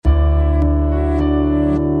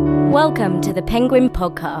Welcome to the Penguin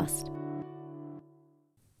Podcast.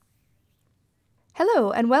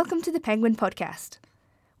 Hello and welcome to the Penguin Podcast.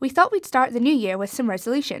 We thought we'd start the new year with some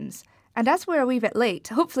resolutions, and as we're a wee bit late,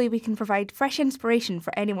 hopefully we can provide fresh inspiration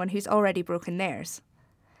for anyone who's already broken theirs.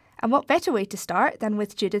 And what better way to start than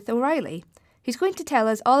with Judith O'Reilly, who's going to tell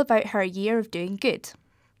us all about her year of doing good.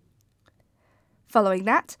 Following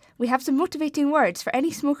that, we have some motivating words for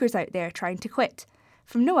any smokers out there trying to quit,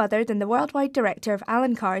 from no other than the worldwide director of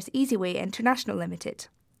Carr's Easyway International Limited.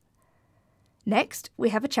 Next, we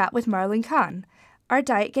have a chat with Merle and Khan, our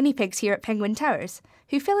diet guinea pigs here at Penguin Towers,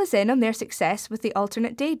 who fill us in on their success with the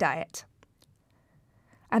alternate day diet.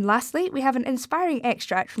 And lastly, we have an inspiring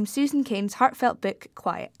extract from Susan Cain's heartfelt book,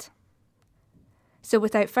 Quiet. So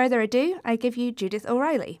without further ado, I give you Judith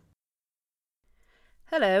O'Reilly.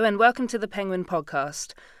 Hello and welcome to the Penguin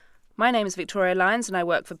Podcast. My name is Victoria Lyons and I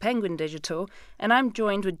work for Penguin Digital, and I'm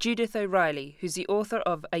joined with Judith O'Reilly, who's the author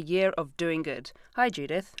of A Year of Doing Good. Hi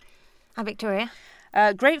Judith. Hi Victoria.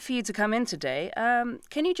 Great for you to come in today.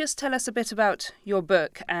 Can you just tell us a bit about your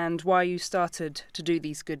book and why you started to do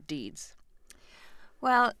these good deeds?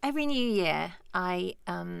 Well, every new year I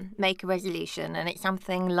make a resolution, and it's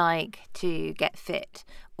something like to get fit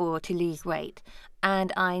or to lose weight,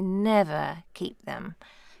 and I never keep them.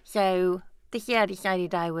 So this year I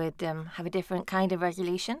decided I would have a different kind of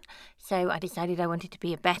resolution. So I decided I wanted to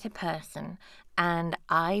be a better person, and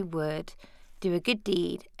I would do a good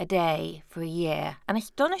deed a day for a year. And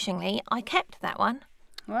astonishingly, I kept that one.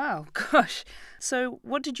 Wow, gosh. So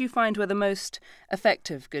what did you find were the most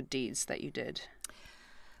effective good deeds that you did?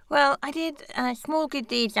 Well, I did small good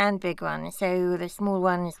deeds and big ones. So the small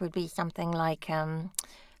ones would be something like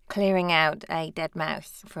clearing out a dead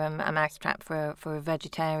mouse from a mousetrap for a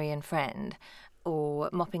vegetarian friend, or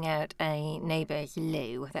mopping out a neighbour's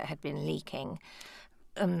loo that had been leaking,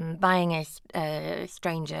 buying a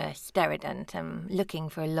stranger Sterident, looking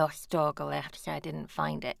for a lost dog, although I have to say I didn't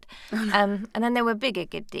find it. And then there were bigger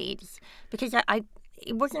good deeds, because I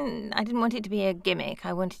didn't want it to be a gimmick.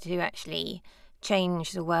 I wanted to actually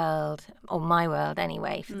change the world, or my world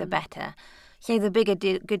anyway, for the better. So the bigger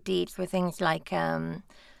good deeds were things like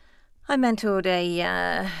I mentored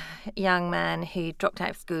a young man who dropped out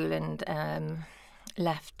of school and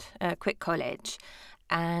quit college,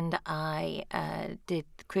 and I did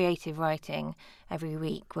creative writing every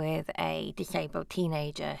week with a disabled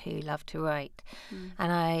teenager who loved to write.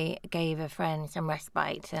 And I gave a friend some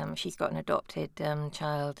respite. She's got an adopted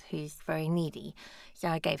child who's very needy, so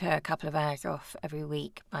I gave her a couple of hours off every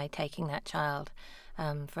week by taking that child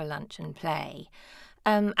for lunch and play.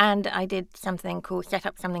 And I did set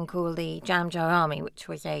up something called the Jam Jar Army, which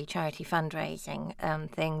was a charity fundraising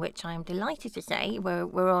thing, which I'm delighted to say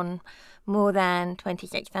we're on more than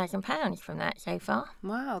 £26,000 from that so far.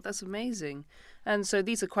 Wow, that's amazing. And so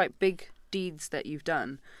these are quite big deeds that you've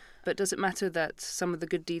done. But does it matter that some of the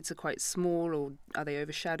good deeds are quite small, or are they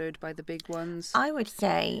overshadowed by the big ones? I would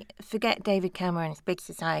say forget David Cameron's Big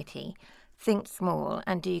Society. Think small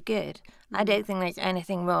and do good. I don't think there's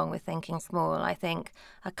anything wrong with thinking small. I think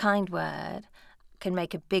a kind word can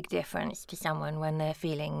make a big difference to someone when they're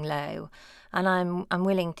feeling low. And I'm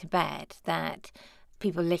willing to bet that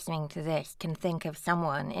people listening to this can think of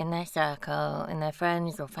someone in their circle, in their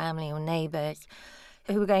friends or family or neighbours,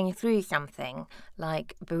 who are going through something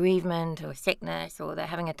like bereavement or sickness, or they're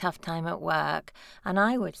having a tough time at work. And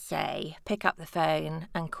I would say pick up the phone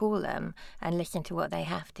and call them and listen to what they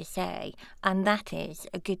have to say. And that is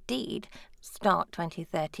a good deed. Start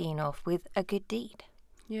 2013 off with a good deed.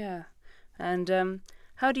 Yeah. And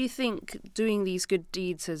how do you think doing these good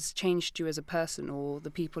deeds has changed you as a person or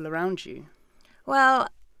the people around you? Well,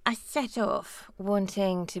 I set off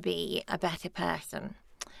wanting to be a better person.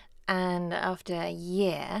 And after a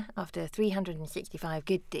year, after 365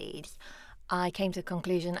 good deeds, I came to the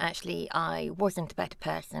conclusion actually I wasn't a better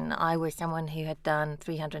person. I was someone who had done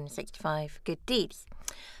 365 good deeds.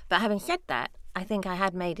 But having said that, I think I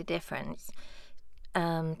had made a difference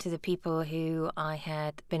to the people who I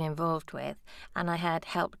had been involved with, and I had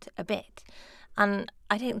helped a bit. And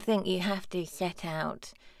I don't think you have to set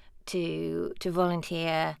out to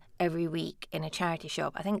volunteer every week in a charity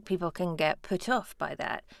shop. I think people can get put off by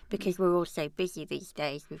that because we're all so busy these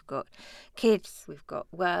days. We've got kids, we've got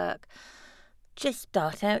work. Just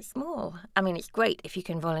start out small. I mean, it's great if you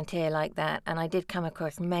can volunteer like that. And I did come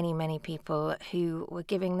across many, many people who were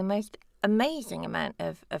giving the most amazing amount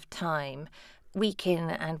of time, week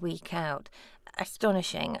in and week out.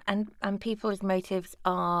 Astonishing. And people's motives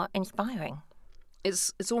are inspiring.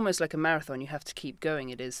 it's almost like a marathon. You have to keep going.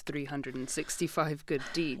 It is 365 good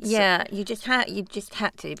deeds. Yeah, you just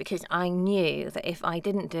had to, because I knew that if I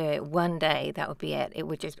didn't do it one day, that would be it. It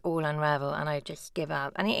would just all unravel and I'd just give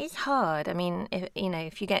up. And it is hard. I mean,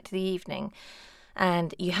 if you get to the evening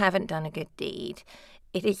and you haven't done a good deed,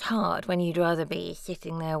 it is hard when you'd rather be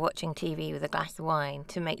sitting there watching TV with a glass of wine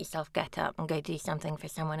to make yourself get up and go do something for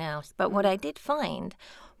someone else. But what I did find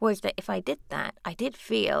was that if I did that, I did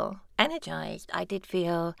feel energised. I did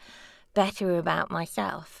feel better about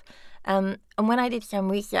myself. And when I did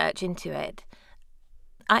some research into it,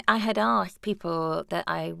 I had asked people that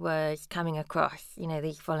I was coming across,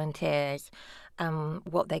 these volunteers,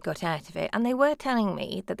 what they got out of it. And they were telling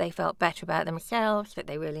me that they felt better about themselves, that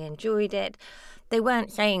they really enjoyed it. They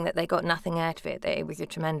weren't saying that they got nothing out of it, that it was a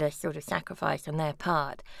tremendous sort of sacrifice on their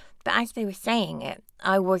part. But as they were saying it,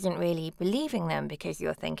 I wasn't really believing them, because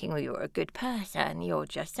you're thinking, well, you're a good person. You're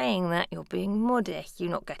just saying that. You're being modest.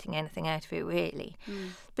 You're not getting anything out of it, really.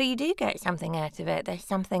 But you do get something out of it. There's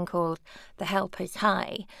something called the helper's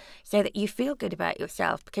high, so that you feel good about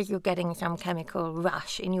yourself because you're getting some chemical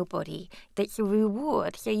rush in your body that's a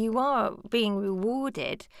reward. So you are being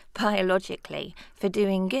rewarded biologically for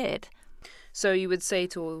doing good. So you would say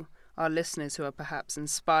to all our listeners who are perhaps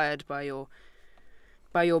inspired by your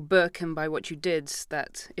book and by what you did,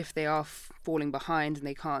 that if they are falling behind and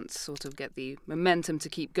they can't sort of get the momentum to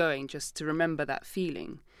keep going, just to remember that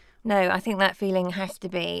feeling. No, I think that feeling has to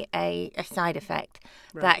be a side effect.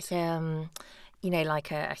 Right. That's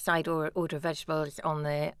like a side order of vegetables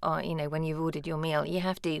when you've ordered your meal. You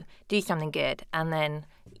have to do something good, and then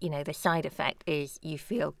the side effect is you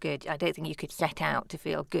feel good. I don't think you could set out to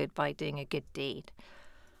feel good by doing a good deed.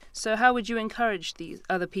 So how would you encourage these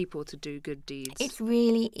other people to do good deeds? It's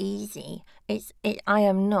really easy. I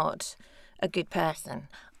am not a good person.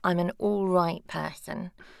 I'm an all right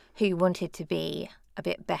person who wanted to be a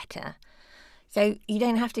bit better. So you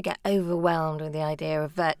don't have to get overwhelmed with the idea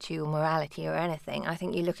of virtue or morality or anything. I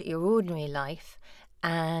think you look at your ordinary life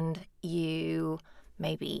and you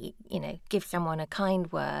maybe, give someone a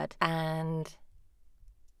kind word and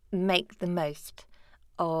make the most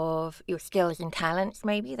of your skills and talents.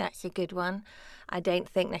 Maybe that's a good one. I don't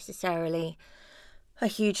think necessarily a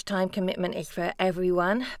huge time commitment is for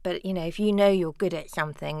everyone, but if you know you're good at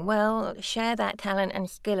something, well, share that talent and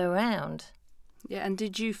skill around. Yeah, and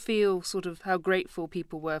did you feel sort of how grateful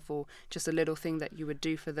people were for just a little thing that you would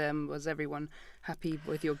do for them? Was everyone happy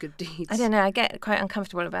with your good deeds? I don't know. I get quite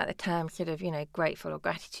uncomfortable about the term sort of, grateful or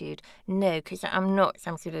gratitude. No, because I'm not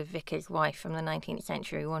some sort of vicar's wife from the 19th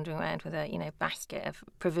century wandering around with a, basket of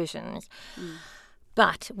provisions.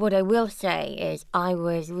 But what I will say is I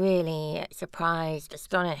was really surprised,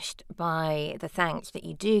 astonished by the thanks that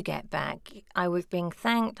you do get back. I was being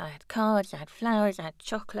thanked. I had cards, I had flowers, I had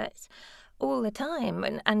chocolates all the time,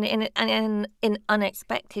 and in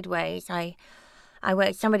unexpected ways.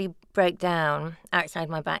 Somebody broke down outside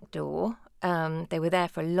my back door. They were there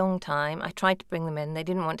for a long time. I tried to bring them in. They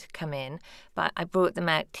didn't want to come in, but I brought them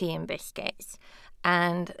out tea and biscuits.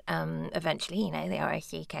 And eventually, the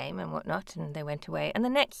RAC came and whatnot, and they went away. And the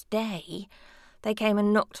next day, they came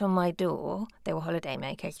and knocked on my door. They were holiday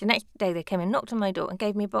makers. The next day, they came and knocked on my door and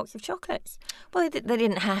gave me a box of chocolates. Well, they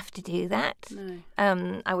didn't have to do that.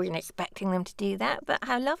 No. I wasn't expecting them to do that, but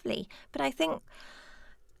how lovely. But I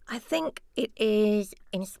think it is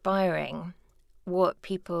inspiring what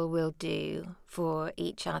people will do for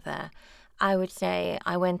each other. I would say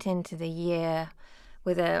I went into the year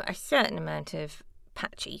with a certain amount of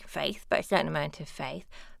patchy faith, but a certain amount of faith.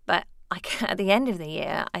 But at the end of the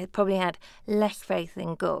year, I probably had less faith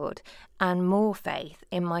in God and more faith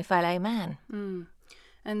in my fellow man.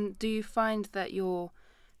 And do you find that you're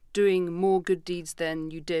doing more good deeds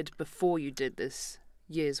than you did before you did this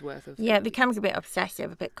year's worth of? Yeah, it becomes a bit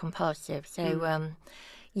obsessive, a bit compulsive. So,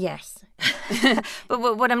 yes.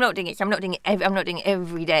 But what I'm not doing is I'm not doing it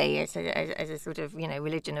every day as a sort of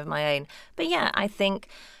religion of my own. But yeah, I think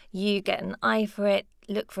you get an eye for it.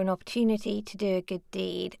 Look for an opportunity to do a good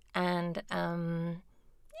deed, and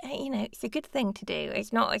it's a good thing to do.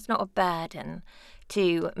 It's not a burden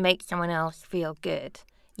to make someone else feel good.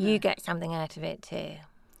 You get something out of it too.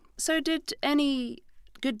 So did any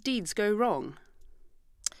good deeds go wrong?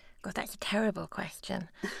 God, that's a terrible question.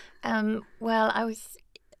 Well,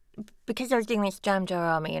 because I was doing this Jam Jar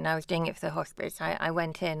Army and I was doing it for the hospice, I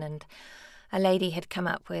went in and a lady had come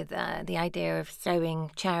up with the idea of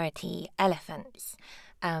sewing charity elephants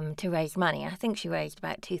to raise money. I think she raised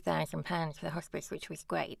about £2,000 for the hospice, which was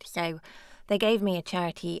great. So they gave me a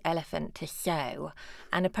charity elephant to sew,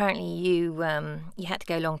 and apparently you had to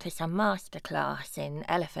go along to some masterclass in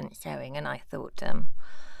elephant sewing. And I thought,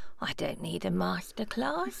 I don't need a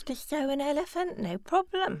masterclass to sew an elephant, no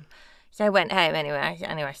problem. So I went home anyway.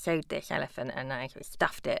 I sewed this elephant and I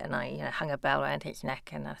stuffed it and I hung a bell around its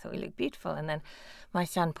neck and I thought it looked beautiful. And then my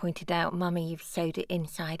son pointed out, "Mummy, you've sewed it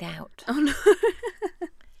inside out." Oh, no.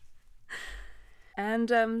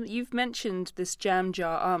 And you've mentioned this jam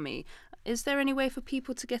jar army. Is there any way for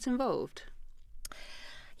people to get involved?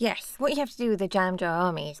 Yes, what you have to do with the jam jar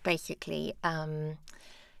army is basically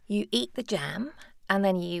you eat the jam and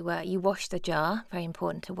then you wash the jar. Very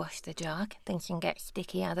important to wash the jar. Things can get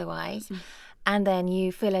sticky otherwise. And then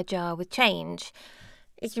you fill a jar with change.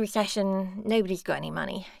 It's a recession. Nobody's got any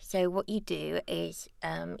money. So what you do is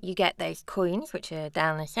you get those coins, which are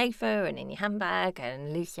down the sofa and in your handbag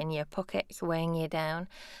and loose in your pockets, weighing you down.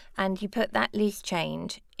 And you put that loose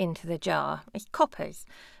change into the jar. It's coppers.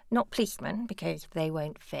 Not policemen, because they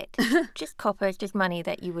won't fit. Just coppers, just money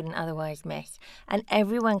that you wouldn't otherwise miss. And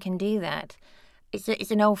everyone can do that.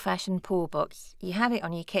 It's an old-fashioned poor box. You have it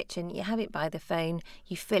on your kitchen, you have it by the phone,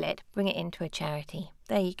 you fill it, bring it into a charity.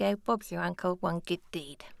 There you go, Bob's your uncle, one good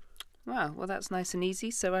deed. Wow, well, that's nice and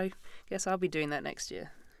easy, so I guess I'll be doing that next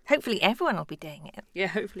year. Hopefully everyone will be doing it. Yeah,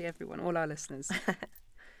 hopefully everyone, all our listeners.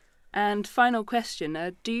 And final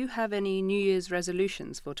question, do you have any New Year's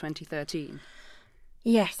resolutions for 2013?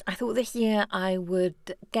 Yes, I thought this year I would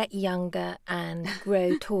get younger and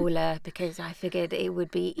grow taller because I figured it would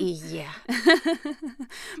be easier.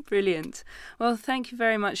 Brilliant. Well, thank you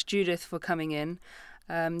very much, Judith, for coming in.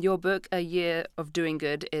 Your book, A Year of Doing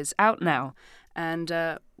Good, is out now. And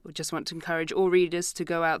we just want to encourage all readers to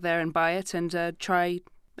go out there and buy it and try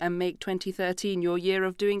and make 2013 your year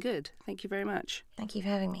of doing good. Thank you very much. Thank you for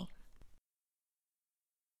having me.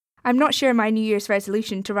 I'm not sure my New Year's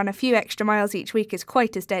resolution to run a few extra miles each week is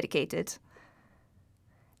quite as dedicated.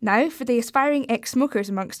 Now, for the aspiring ex-smokers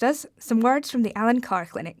amongst us, some words from the Alan Carr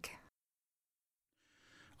Clinic.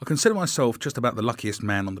 I consider myself just about the luckiest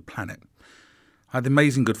man on the planet. I had the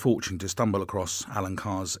amazing good fortune to stumble across Alan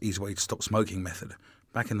Carr's Easyway to Stop Smoking method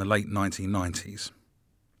back in the late 1990s.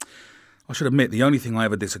 I should admit the only thing I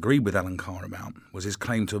ever disagreed with Alan Carr about was his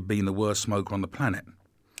claim to have been the worst smoker on the planet.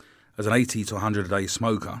 As an 80 to 100 a day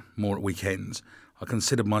smoker, more at weekends, I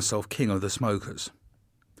considered myself king of the smokers.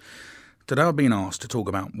 Today I've been asked to talk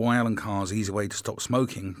about why Alan Carr's Easyway to Stop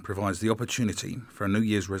Smoking provides the opportunity for a New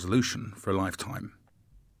Year's resolution for a lifetime.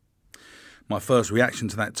 My first reaction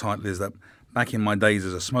to that title is that back in my days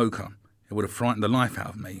as a smoker, it would have frightened the life out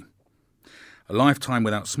of me. A lifetime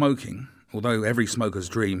without smoking, although every smoker's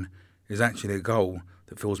dream, is actually a goal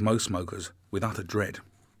that fills most smokers with utter dread.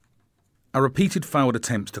 Our repeated failed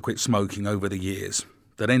attempts to quit smoking over the years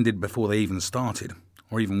that ended before they even started,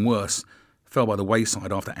 or even worse, fell by the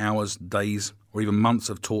wayside after hours, days, or even months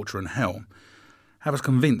of torture and hell, have us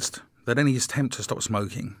convinced that any attempt to stop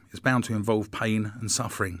smoking is bound to involve pain and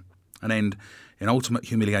suffering and end in ultimate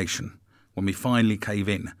humiliation when we finally cave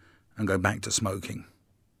in and go back to smoking.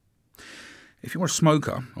 If you're a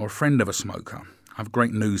smoker or a friend of a smoker, I have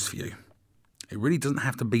great news for you. It really doesn't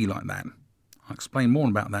have to be like that. I'll explain more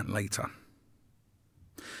about that later.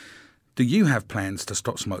 Do you have plans to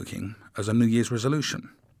stop smoking as a New Year's resolution?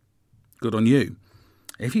 Good on you.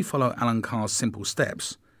 If you follow Alan Carr's simple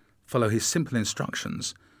steps, follow his simple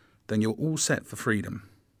instructions, then you're all set for freedom.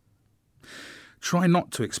 Try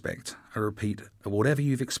not to expect a repeat of whatever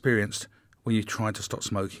you've experienced when you tried to stop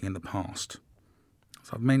smoking in the past. As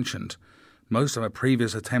I've mentioned, most of our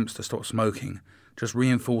previous attempts to stop smoking just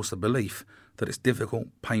reinforce the belief that it's difficult,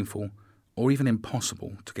 painful, or even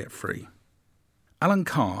impossible to get free. Alan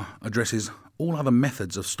Carr addresses all other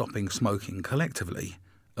methods of stopping smoking collectively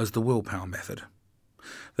as the willpower method.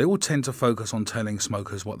 They all tend to focus on telling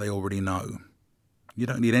smokers what they already know. You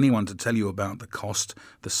don't need anyone to tell you about the cost,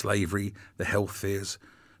 the slavery, the health fears,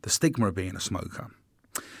 the stigma of being a smoker.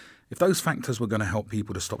 If those factors were going to help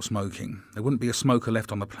people to stop smoking, there wouldn't be a smoker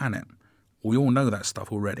left on the planet. We all know that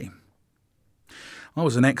stuff already. I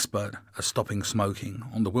was an expert at stopping smoking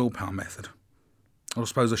on the willpower method. Or I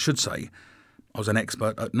suppose I should say, I was an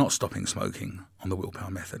expert at not stopping smoking on the willpower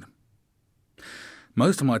method.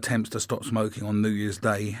 Most of my attempts to stop smoking on New Year's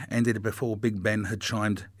Day ended before Big Ben had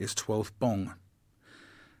chimed its 12th bong.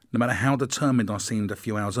 No matter how determined I seemed a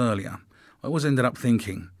few hours earlier, I always ended up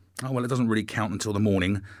thinking, oh well, it doesn't really count until the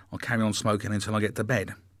morning, I'll carry on smoking until I get to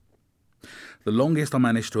bed. The longest I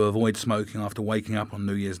managed to avoid smoking after waking up on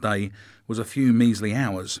New Year's Day was a few measly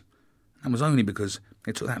hours, and was only because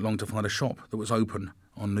it took that long to find a shop that was open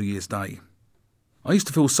on New Year's Day. I used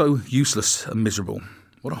to feel so useless and miserable.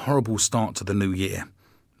 What a horrible start to the new year.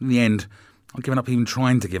 In the end, I'd given up even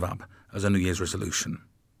trying to give up as a New Year's resolution.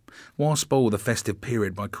 Why spoil the festive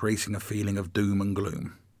period by creating a feeling of doom and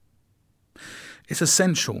gloom? It's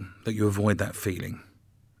essential that you avoid that feeling.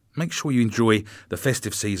 Make sure you enjoy the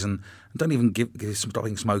festive season and don't even give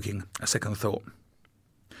stopping smoking a second thought.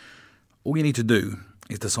 All you need to do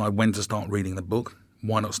is decide when to start reading the book.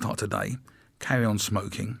 Why not start today? Carry on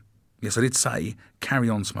smoking. Yes, I did say carry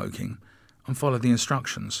on smoking and follow the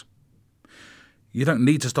instructions. You don't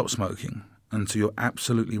need to stop smoking until you're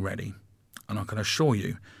absolutely ready. And I can assure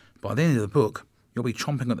you, by the end of the book, you'll be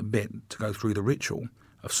chomping at the bit to go through the ritual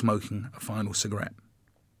of smoking a final cigarette.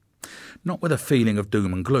 Not with a feeling of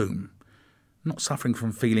doom and gloom, not suffering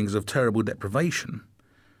from feelings of terrible deprivation,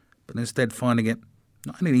 but instead finding it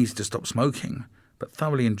not only easy to stop smoking, but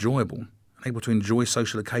thoroughly enjoyable and able to enjoy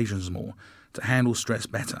social occasions more, to handle stress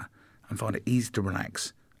better and find it easy to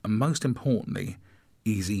relax, and most importantly,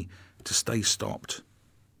 easy to stay stopped.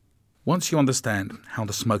 Once you understand how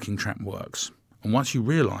the smoking trap works, and once you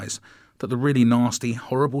realise that the really nasty,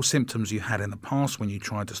 horrible symptoms you had in the past when you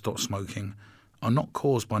tried to stop smoking are not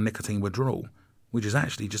caused by nicotine withdrawal, which is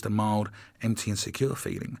actually just a mild, empty and secure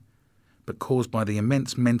feeling, but caused by the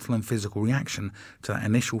immense mental and physical reaction to that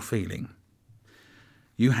initial feeling,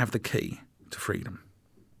 you have the key to freedom.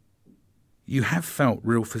 You have felt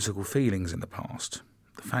real physical feelings in the past.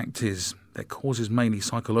 The fact is, their cause is mainly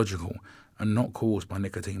psychological and not caused by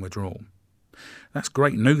nicotine withdrawal. That's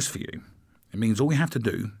great news for you. It means all you have to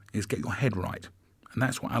do is get your head right, and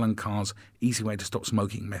that's what Alan Carr's Easyway to Stop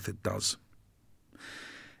Smoking method does.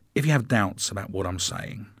 If you have doubts about what I'm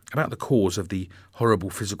saying, about the cause of the horrible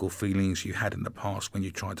physical feelings you had in the past when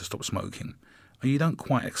you tried to stop smoking, and you don't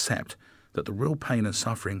quite accept that the real pain and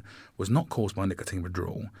suffering was not caused by nicotine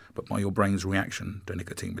withdrawal, but by your brain's reaction to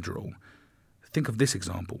nicotine withdrawal, think of this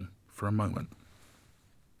example for a moment.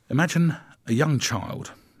 Imagine a young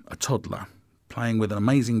child, a toddler, playing with an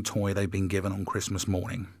amazing toy they've been given on Christmas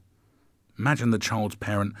morning. Imagine the child's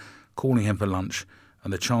parent calling him for lunch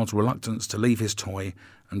and the child's reluctance to leave his toy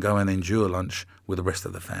and go and endure lunch with the rest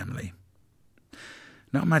of the family.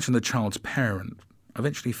 Now imagine the child's parent,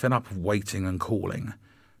 eventually fed up of waiting and calling,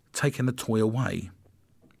 taking the toy away.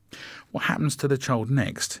 What happens to the child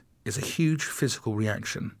next is a huge physical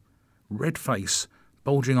reaction. Red face,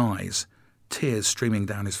 bulging eyes, tears streaming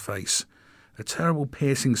down his face, a terrible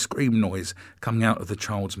piercing scream noise coming out of the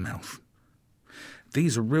child's mouth.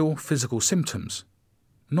 These are real physical symptoms,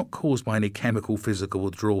 not caused by any chemical physical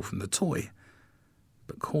withdrawal from the toy,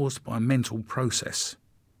 but caused by a mental process.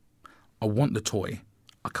 I want the toy.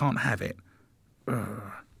 I can't have it.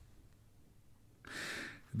 Urgh.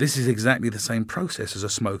 This is exactly the same process as a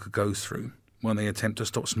smoker goes through when they attempt to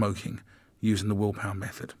stop smoking using the willpower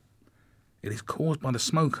method. It is caused by the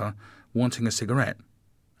smoker wanting a cigarette,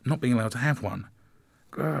 not being allowed to have one.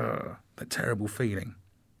 Grr, that terrible feeling.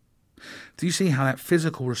 Do you see how that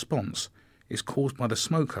physical response is caused by the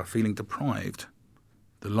smoker feeling deprived?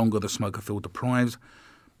 The longer the smoker feels deprived,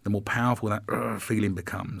 the more powerful that feeling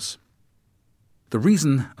becomes. The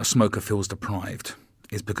reason a smoker feels deprived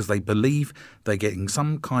is because they believe they're getting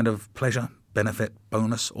some kind of pleasure, benefit,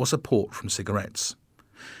 bonus or support from cigarettes.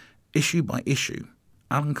 Issue by issue,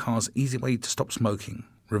 Alan Carr's Easyway to Stop Smoking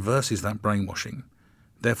reverses that brainwashing.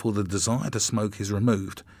 Therefore, the desire to smoke is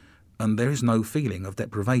removed, and there is no feeling of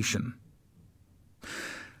deprivation.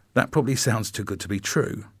 That probably sounds too good to be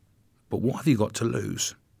true, but what have you got to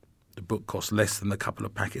lose? The book costs less than a couple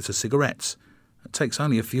of packets of cigarettes. It takes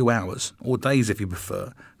only a few hours, or days if you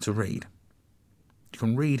prefer, to read. You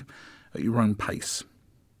can read at your own pace,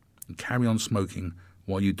 and carry on smoking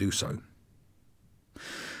while you do so.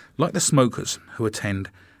 Like the smokers who attend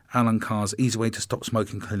Alan Carr's Easyway to Stop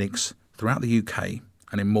Smoking clinics throughout the UK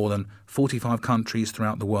and in more than 45 countries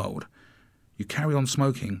throughout the world, you carry on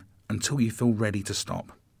smoking until you feel ready to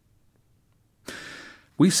stop.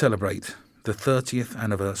 We celebrate the 30th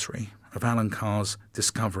anniversary of Alan Carr's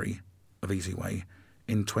discovery of Easyway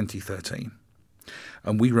in 2013,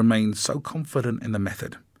 and we remain so confident in the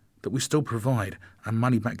method that we still provide a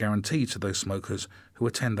money-back guarantee to those smokers who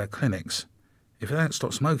attend their clinics. If they don't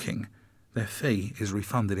stop smoking, their fee is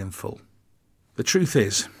refunded in full. The truth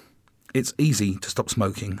is, it's easy to stop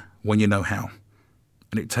smoking when you know how,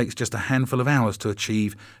 and it takes just a handful of hours to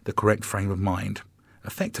achieve the correct frame of mind,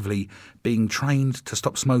 effectively being trained to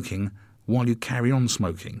stop smoking while you carry on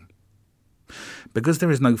smoking. Because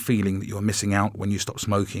there is no feeling that you are missing out when you stop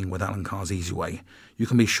smoking with Alan Carr's Easyway, you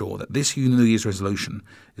can be sure that this New Year's resolution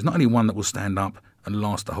is not only one that will stand up and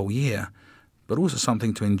last the whole year, but also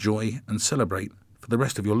something to enjoy and celebrate for the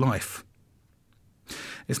rest of your life.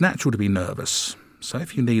 It's natural to be nervous, so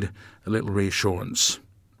if you need a little reassurance,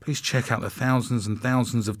 please check out the thousands and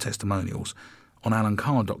thousands of testimonials on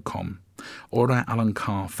alancarr.com or on our Alan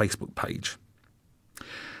Carr Facebook page.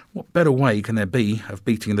 What better way can there be of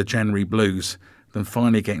beating the January blues than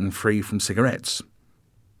finally getting free from cigarettes?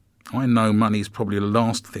 I know money's probably the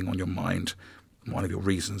last thing on your mind, one of your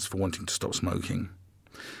reasons for wanting to stop smoking.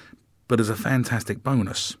 But as a fantastic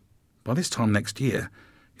bonus, by this time next year,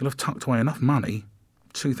 you'll have tucked away enough money,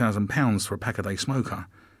 £2,000 for a pack-a-day smoker,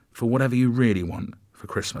 for whatever you really want for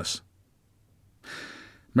Christmas.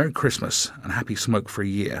 Merry Christmas and happy smoke-free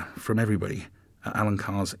year from everybody at Alan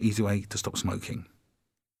Carr's Easyway to Stop Smoking.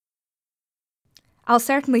 I'll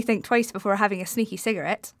certainly think twice before having a sneaky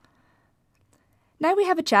cigarette. Now we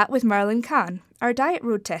have a chat with Merle and Khan, our diet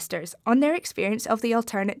road testers, on their experience of the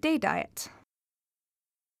alternate day diet.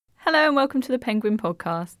 Hello and welcome to the Penguin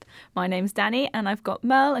Podcast. My name's Danny and I've got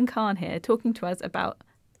Merle and Khan here talking to us about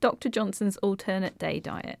Dr. Johnson's alternate day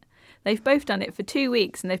diet. They've both done it for 2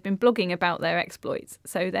 weeks and they've been blogging about their exploits,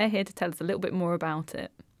 so they're here to tell us a little bit more about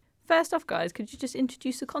it. First off, guys, could you just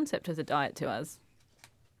introduce the concept of the diet to us?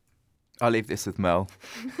 I'll leave this with Mel.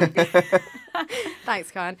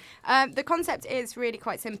 Thanks, Khan. The concept is really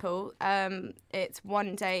quite simple. It's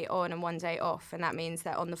 1 day on and 1 day off, and that means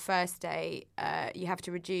that on the first day, you have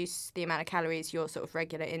to reduce the amount of calories, your sort of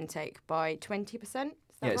regular intake, by 20%.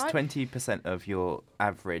 Yeah, it's right? 20% of your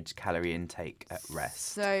average calorie intake at rest.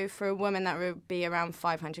 So for a woman, that would be around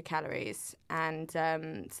 500 calories, and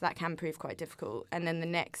so that can prove quite difficult. And then the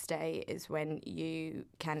next day is when you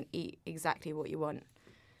can eat exactly what you want.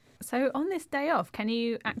 So on this day off, can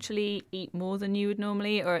you actually eat more than you would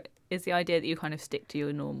normally, or is the idea that you kind of stick to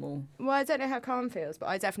your normal? Well, I don't know how Khan feels, but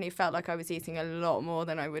I definitely felt like I was eating a lot more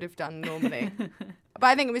than I would have done normally. But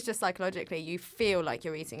I think it was just psychologically, you feel like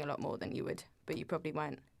you're eating a lot more than you would, but you probably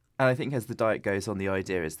weren't. And I think as the diet goes on, the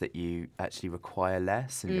idea is that you actually require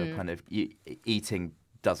less and you're eating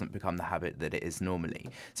doesn't become the habit that it is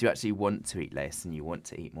normally. So you actually want to eat less and you want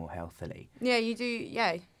to eat more healthily. Yeah, you do,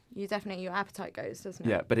 yeah. You definitely, your appetite goes, doesn't it?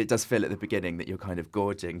 Yeah, but it does feel at the beginning that you're kind of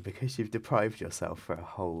gorging because you've deprived yourself for a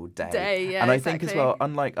whole day. Yeah, and I exactly. think as well,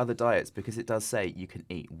 unlike other diets, because it does say you can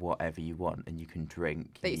eat whatever you want and you can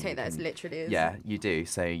drink. But you take that as literally is. Yeah, you do.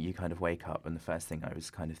 So you kind of wake up and the first thing I was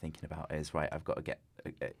kind of thinking about is, right, I've got to get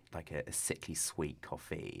a sickly sweet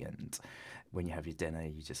coffee, and when you have your dinner,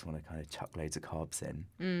 you just want to kind of chuck loads of carbs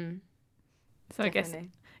in. So definitely.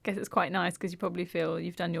 I guess it's quite nice because you probably feel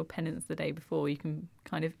you've done your penance the day before. You can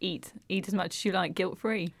kind of eat as much as you like,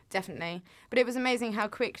 guilt-free. Definitely. But it was amazing how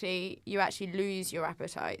quickly you actually lose your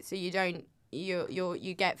appetite. So you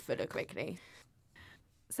get fuller quickly.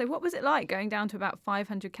 So what was it like going down to about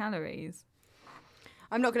 500 calories?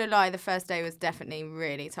 I'm not going to lie, the first day was definitely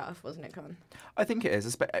really tough, wasn't it, Con? I think it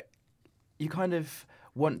is. You kind of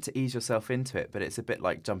want to ease yourself into it, but it's a bit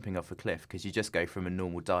like jumping off a cliff because you just go from a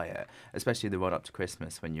normal diet, especially the run up to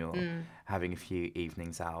Christmas when you're having a few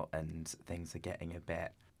evenings out and things are getting a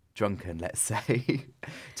bit drunken, let's say,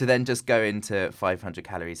 to then just go into 500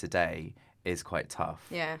 calories a day is quite tough.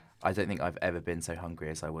 Yeah. I don't think I've ever been so hungry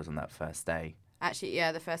as I was on that first day. Actually,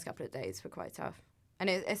 yeah, the first couple of days were quite tough. And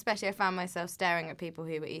especially I found myself staring at people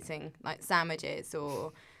who were eating like sandwiches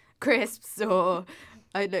or crisps, or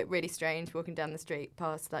I looked really strange walking down the street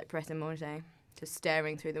past like Pret a Manger, just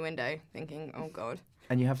staring through the window thinking, oh God,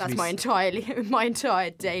 and you have that's to be my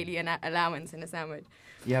entire daily allowance in a sandwich.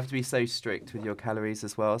 You have to be so strict with your calories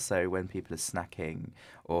as well. So when people are snacking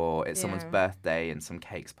or it's someone's birthday and some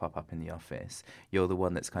cakes pop up in the office, you're the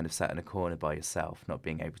one that's kind of sat in a corner by yourself, not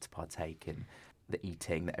being able to partake in the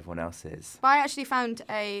eating that everyone else is. But I actually found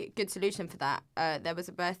a good solution for that. There was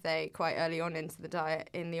a birthday quite early on into the diet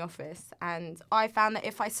in the office, and I found that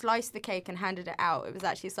if I sliced the cake and handed it out, it was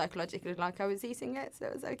actually psychologically like I was eating it, so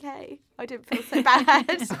it was okay. I didn't feel so bad.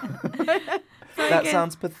 That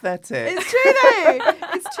sounds pathetic. It's true though.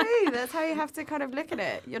 It's true. That's how you have to kind of look at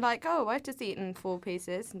it. You're like, oh, I've just eaten 4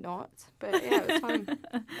 pieces. Not. But yeah, it was fine.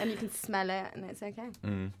 And you can smell it and it's okay.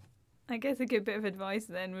 I guess a good bit of advice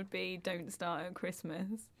then would be don't start at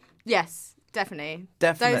Christmas. Yes, definitely.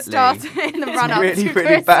 Definitely. Don't start in the run-up It's a really, to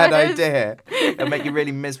really bad Christmas. idea. It'll make you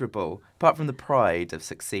really miserable. Apart from the pride of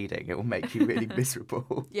succeeding, it will make you really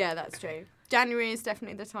miserable. Yeah, that's true. January is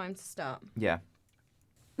definitely the time to start. Yeah.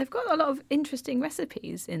 They've got a lot of interesting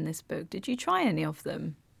recipes in this book. Did you try any of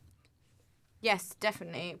them? Yes,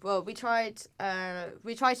 definitely. Well, we tried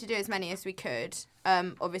to do as many as we could.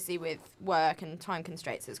 Obviously, with work and time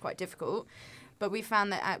constraints, it's quite difficult. But we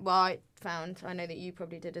found that, I know that you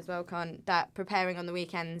probably did as well, Khan, that preparing on the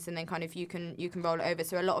weekends and then kind of you can roll it over.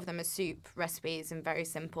 So a lot of them are soup recipes and very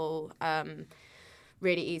simple,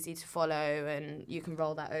 really easy to follow, and you can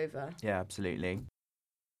roll that over. Yeah, absolutely.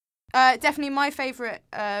 Definitely my favourite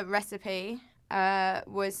recipe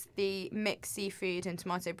was the mixed seafood and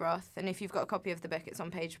tomato broth. And if you've got a copy of the book, it's on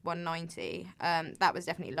page 190. That was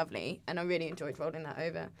definitely lovely, and I really enjoyed rolling that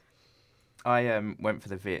over. I went for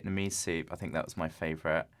the Vietnamese soup. I think that was my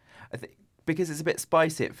favourite. Because it's a bit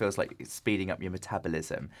spicy, it feels like it's speeding up your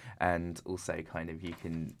metabolism, and also kind of you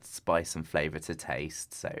can spice some flavour to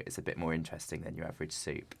taste, so it's a bit more interesting than your average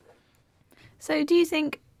soup. So do you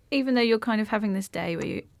think, even though you're kind of having this day where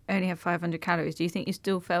you only have 500 calories, do you think you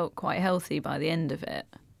still felt quite healthy by the end of it?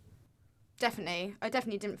 Definitely. I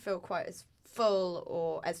definitely didn't feel quite as full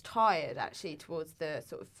or as tired, actually, towards the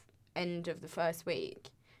sort of end of the first week.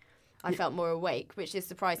 I felt more awake, which is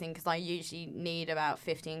surprising because I usually need about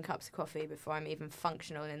 15 cups of coffee before I'm even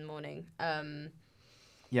functional in the morning.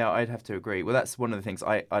 Yeah, I'd have to agree. Well, that's one of the things.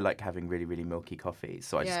 I like having really, really milky coffee,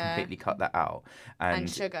 so I just completely cut that out. And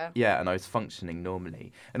sugar. Yeah, and I was functioning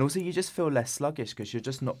normally. And also you just feel less sluggish because you're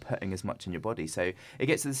just not putting as much in your body. So it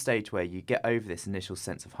gets to the stage where you get over this initial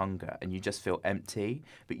sense of hunger and you just feel empty,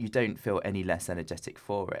 but you don't feel any less energetic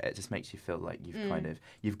for it. It just makes you feel like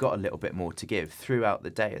you've got a little bit more to give throughout the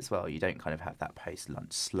day as well. You don't kind of have that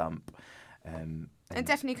post-lunch slump. And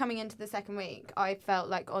definitely coming into the second week, I felt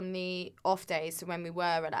like on the off days, so when we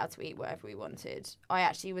were allowed to eat whatever we wanted, I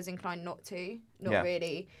actually was inclined not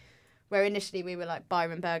really. Where initially we were like,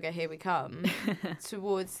 Byron Burger, here we come.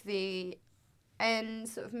 Towards the end,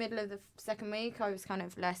 sort of middle of the second week, I was kind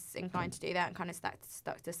of less inclined to do that and kind of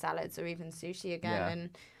stuck to salads or even sushi again and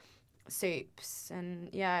soups. And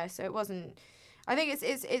so it wasn't... I think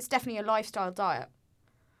it's definitely a lifestyle diet.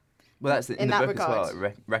 Well, that's in the book regard. as well.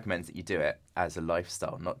 It recommends that you do it as a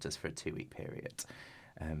lifestyle, not just for a 2-week period.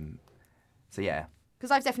 So, yeah. Because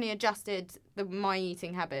I've definitely adjusted my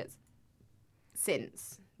eating habits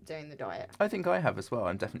since doing the diet. I think I have as well.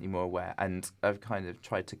 I'm definitely more aware. And I've kind of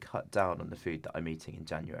tried to cut down on the food that I'm eating in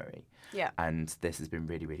January. Yeah. And this has been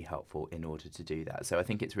really, really helpful in order to do that. So I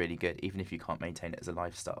think it's really good. Even if you can't maintain it as a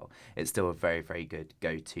lifestyle, it's still a very, very good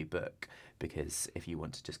go-to book. Because if you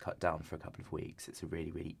want to just cut down for a couple of weeks, it's a really,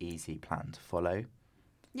 really easy plan to follow.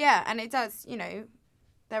 Yeah, and it does,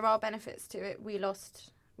 there are benefits to it.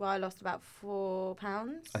 I lost about 4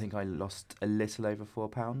 pounds. I think I lost a little over 4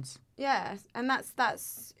 pounds. Yeah, and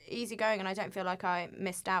that's easy going, and I don't feel like I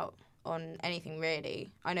missed out on anything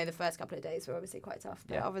really. I know the first couple of days were obviously quite tough,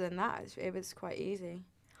 but other than that, it was quite easy.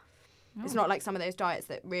 Oh. It's not like some of those diets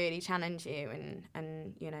that really challenge you and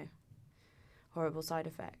horrible side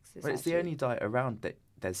effects. It's the only diet around that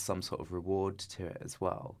there's some sort of reward to it as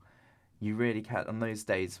well. You really can, on those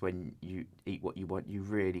days when you eat what you want, you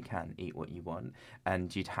really can eat what you want.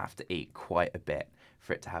 And you'd have to eat quite a bit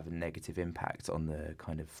for it to have a negative impact on the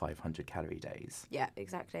kind of 500 calorie days. Yeah,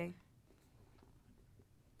 exactly.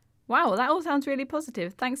 Wow, that all sounds really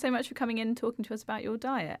positive. Thanks so much for coming in and talking to us about your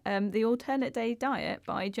diet. The Alternate Day Diet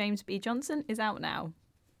by James B. Johnson is out now.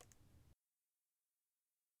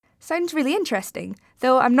 Sounds really interesting,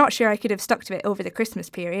 though I'm not sure I could have stuck to it over the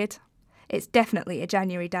Christmas period. It's definitely a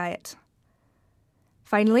January diet.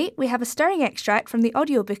 Finally, we have a stirring extract from the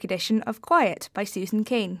audiobook edition of Quiet by Susan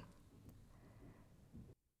Cain.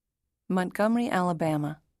 Montgomery,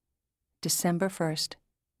 Alabama, December 1st,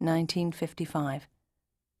 1955.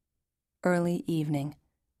 Early evening.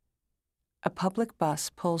 A public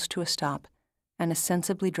bus pulls to a stop, and a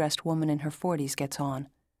sensibly dressed woman in her 40s gets on.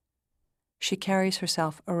 She carries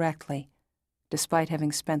herself erectly, despite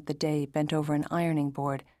having spent the day bent over an ironing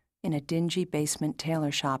board in a dingy basement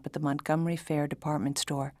tailor shop at the Montgomery Fair department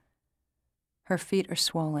store. Her feet are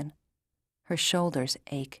swollen. Her shoulders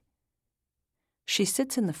ache. She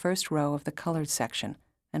sits in the first row of the colored section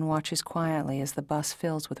and watches quietly as the bus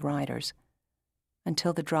fills with riders,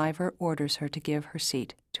 until the driver orders her to give her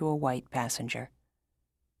seat to a white passenger.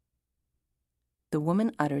 The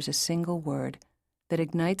woman utters a single word that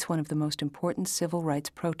ignites one of the most important civil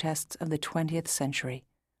rights protests of the 20th century,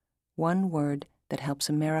 one word that helps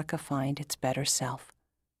America find its better self.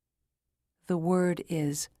 The word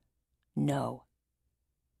is no.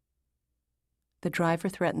 The driver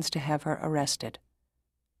threatens to have her arrested.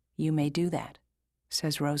 "You may do that,"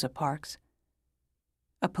 says Rosa Parks.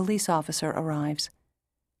 A police officer arrives.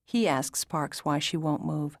 He asks Parks why she won't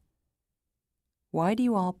move. "Why do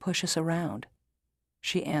you all push us around?"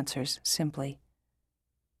 She answers simply.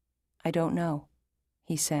 "I don't know,"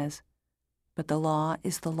 he says, "but the law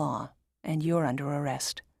is the law, and you're under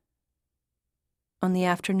arrest." On the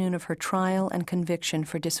afternoon of her trial and conviction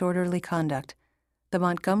for disorderly conduct, the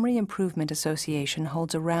Montgomery Improvement Association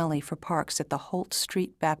holds a rally for Parks at the Holt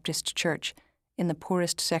Street Baptist Church in the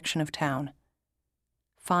poorest section of town.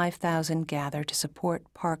 5,000 gather to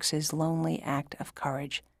support Parks's lonely act of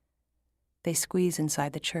courage. They squeeze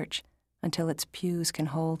inside the church until its pews can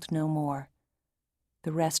hold no more,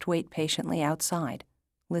 The rest wait patiently outside,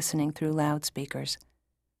 listening through loudspeakers.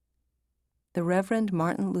 The Reverend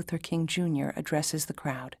Martin Luther King Jr. addresses the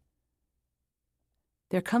crowd.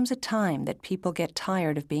 There comes a time that people get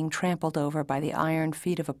tired of being trampled over by the iron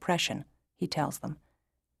feet of oppression, he tells them.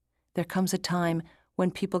 There comes a time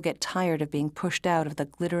when people get tired of being pushed out of the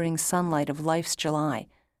glittering sunlight of life's July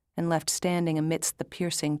and left standing amidst the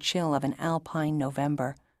piercing chill of an alpine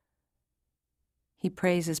November. He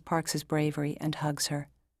praises Parks's bravery and hugs her.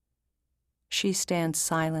 She stands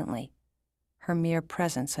silently, her mere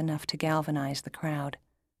presence enough to galvanize the crowd.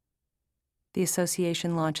 The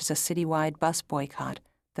association launches a citywide bus boycott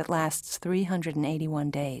that lasts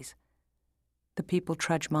 381 days. The people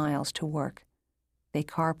trudge miles to work. They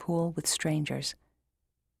carpool with strangers.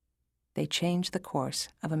 They change the course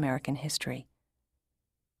of American history.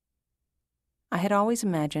 I had always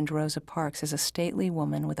imagined Rosa Parks as a stately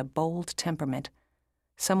woman with a bold temperament,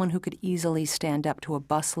 someone who could easily stand up to a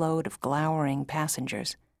busload of glowering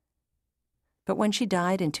passengers. But when she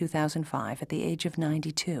died in 2005 at the age of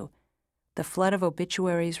 92, the flood of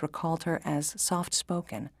obituaries recalled her as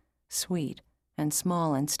soft-spoken, sweet, and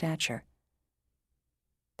small in stature.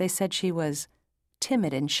 They said she was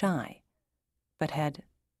timid and shy, but had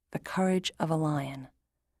the courage of a lion.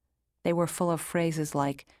 They were full of phrases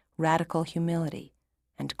like radical humility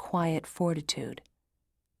and quiet fortitude.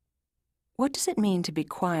 What does it mean to be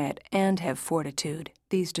quiet and have fortitude?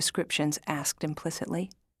 These descriptions asked implicitly.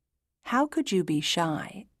 How could you be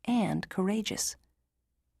shy and courageous?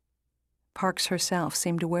 Parks herself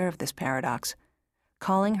seemed aware of this paradox,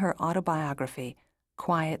 calling her autobiography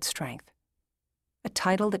Quiet Strength, a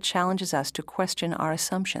title that challenges us to question our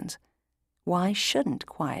assumptions. Why shouldn't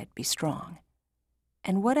quiet be strong?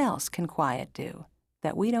 And what else can quiet do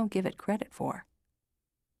that we don't give it credit for?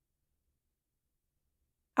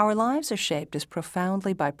 Our lives are shaped as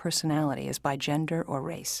profoundly by personality as by gender or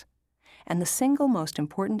race. And the single most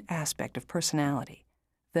important aspect of personality,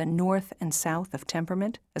 the north and south of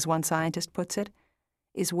temperament, as one scientist puts it,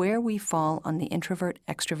 is where we fall on the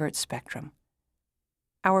introvert-extrovert spectrum.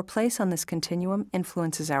 Our place on this continuum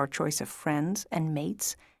influences our choice of friends and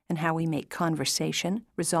mates and how we make conversation,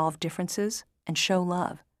 resolve differences, and show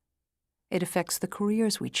love. It affects the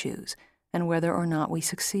careers we choose and whether or not we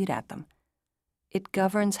succeed at them. It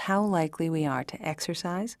governs how likely we are to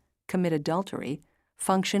exercise, commit adultery,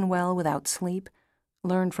 function well without sleep,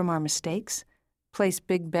 learn from our mistakes, place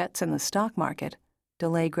big bets in the stock market,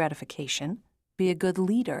 delay gratification, be a good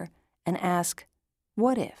leader, and ask,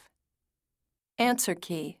 what if? Answer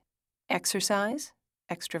key: exercise,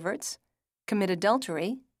 extroverts; commit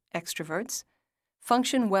adultery, extroverts;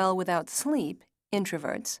 function well without sleep,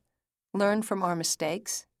 introverts; learn from our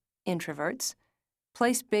mistakes, introverts;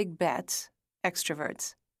 place big bets,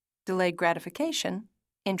 extroverts; delay gratification,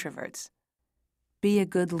 introverts. Be a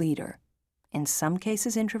good leader. In some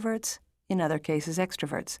cases introverts, in other cases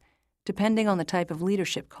extroverts, depending on the type of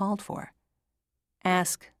leadership called for.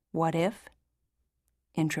 Ask, what if?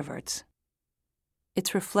 Introverts.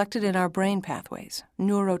 It's reflected in our brain pathways,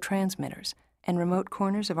 neurotransmitters, and remote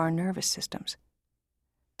corners of our nervous systems.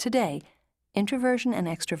 Today, introversion and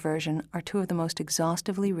extroversion are two of the most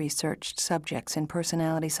exhaustively researched subjects in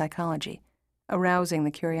personality psychology, arousing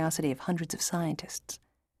the curiosity of hundreds of scientists.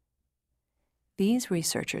 These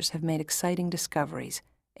researchers have made exciting discoveries,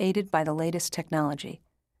 aided by the latest technology,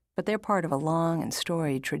 but they're part of a long and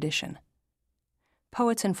storied tradition.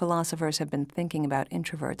 Poets and philosophers have been thinking about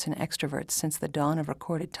introverts and extroverts since the dawn of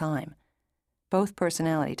recorded time. Both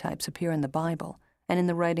personality types appear in the Bible and in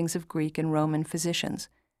the writings of Greek and Roman physicians,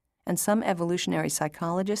 and some evolutionary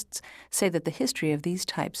psychologists say that the history of these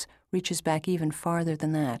types reaches back even farther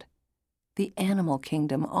than that. The animal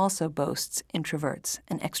kingdom also boasts introverts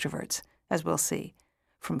and extroverts, as we'll see,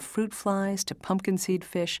 from fruit flies to pumpkin seed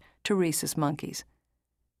fish to rhesus monkeys.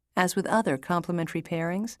 As with other complementary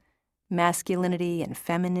pairings, masculinity and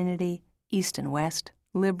femininity, east and west,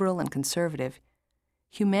 liberal and conservative,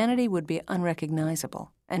 humanity would be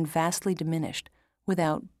unrecognizable and vastly diminished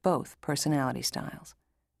without both personality styles.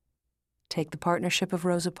 Take the partnership of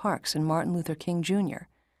Rosa Parks and Martin Luther King Jr.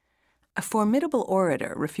 A formidable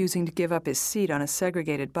orator refusing to give up his seat on a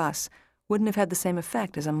segregated bus wouldn't have had the same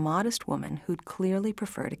effect as a modest woman who'd clearly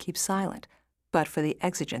prefer to keep silent, but for the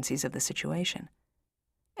exigencies of the situation.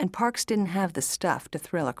 And Parks didn't have the stuff to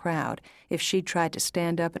thrill a crowd if she'd tried to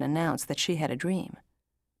stand up and announce that she had a dream.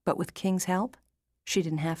 But with King's help, she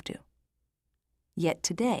didn't have to. Yet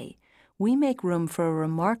today, we make room for a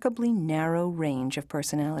remarkably narrow range of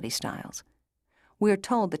personality styles. We are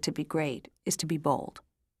told that to be great is to be bold.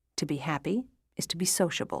 To be happy is to be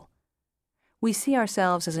sociable. We see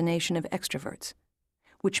ourselves as a nation of extroverts.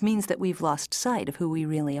 which means that we've lost sight of who we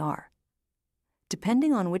really are.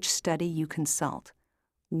 Depending on which study you consult,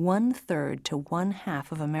 1/3 to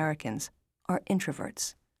 1/2 of Americans are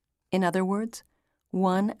introverts. In other words,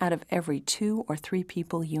 1 out of every 2 or 3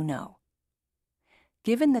 people you know.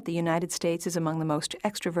 Given that the United States is among the most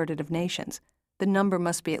extroverted of nations, the number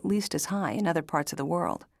must be at least as high in other parts of the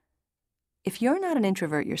world. If you're not an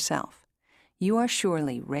introvert yourself, you are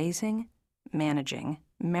surely raising, managing,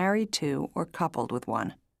 married to, or coupled with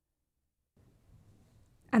one.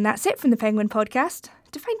 And that's it from the Penguin Podcast.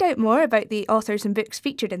 To find out more about the authors and books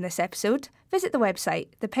featured in this episode, visit the website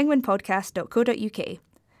thepenguinpodcast.co.uk.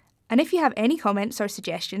 And if you have any comments or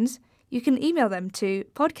suggestions, you can email them to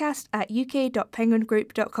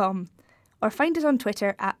podcast@uk.penguingroup.com or find us on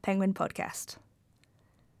Twitter @penguinpodcast.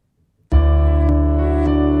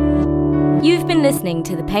 You've been listening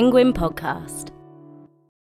to the Penguin Podcast.